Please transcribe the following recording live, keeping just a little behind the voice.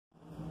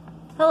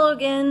Hello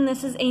again,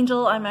 this is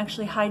Angel. I'm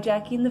actually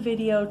hijacking the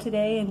video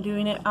today and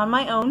doing it on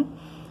my own.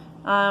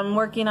 I'm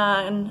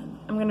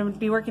going to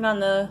be working on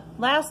the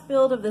last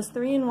build of this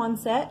 3-in-1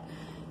 set.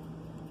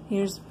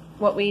 Here's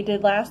what we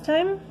did last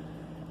time.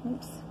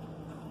 Oops.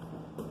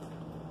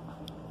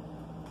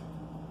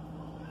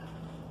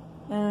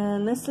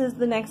 And this is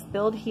the next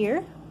build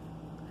here.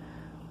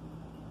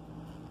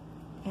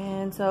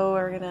 And so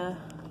we're going to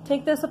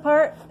take this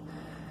apart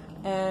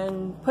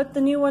and put the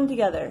new one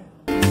together.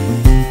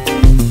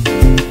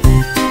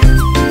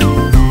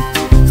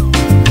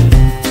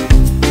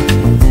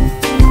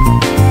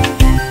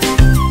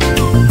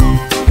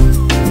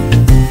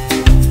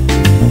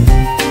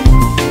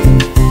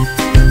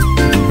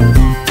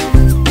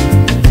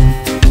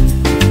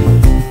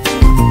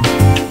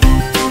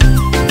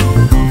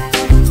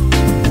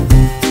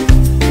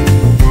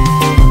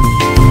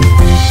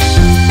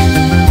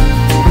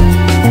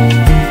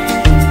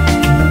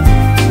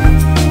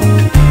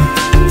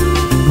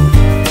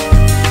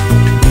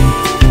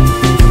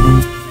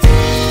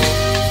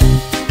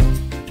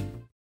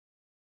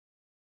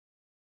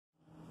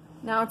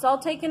 Now it's all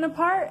taken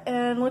apart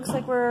and looks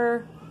like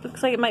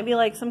it might be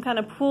like some kind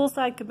of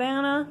poolside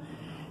cabana,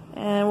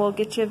 and we'll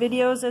get you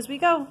videos as we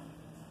go.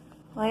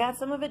 Well, I got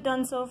some of it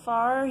done so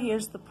far.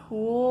 Here's the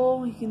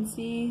pool. You can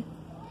see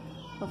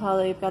of how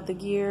they've got the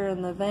gear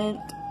and the vent.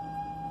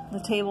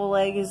 The table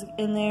leg is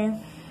in there.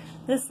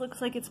 This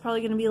looks like it's probably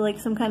going to be like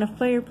some kind of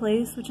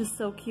fireplace, which is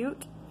so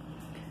cute.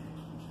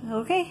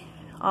 Okay,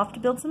 off to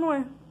build some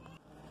more.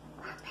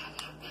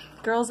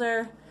 Girls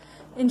are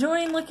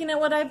enjoying looking at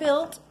what I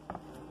built.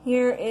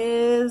 Here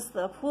is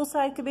the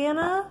poolside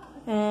cabana,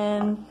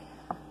 and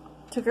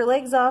took her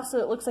legs off so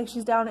it looks like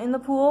she's down in the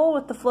pool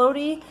with the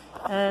floaty,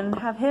 and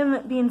have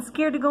him being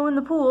scared to go in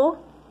the pool.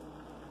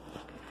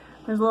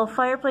 There's a little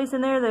fireplace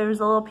in there. There's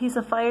a little piece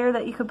of fire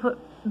that you could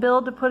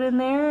build to put in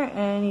there,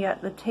 and you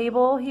got the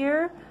table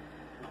here.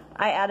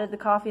 I added the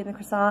coffee and the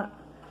croissant,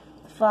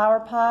 the flower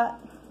pot,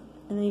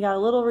 and then you got a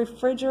little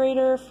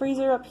refrigerator,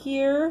 freezer up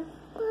here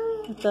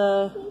with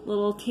the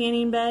little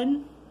tanning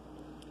bed.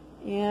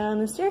 And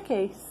the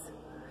staircase.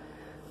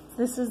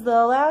 This is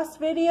the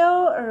last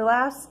video, or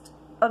last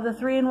of the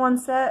 3-in-1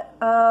 set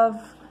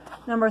of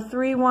number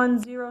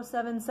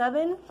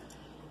 31077.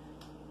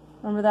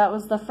 Remember, that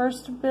was the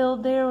first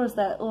build. There was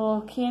that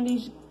little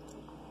candy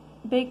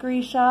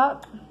bakery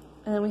shop,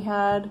 and then we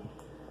had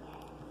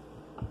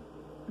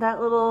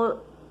that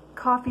little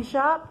coffee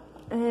shop,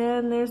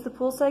 and there's the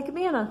poolside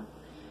cabana.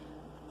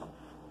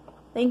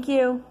 Thank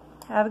you.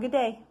 Have a good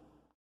day.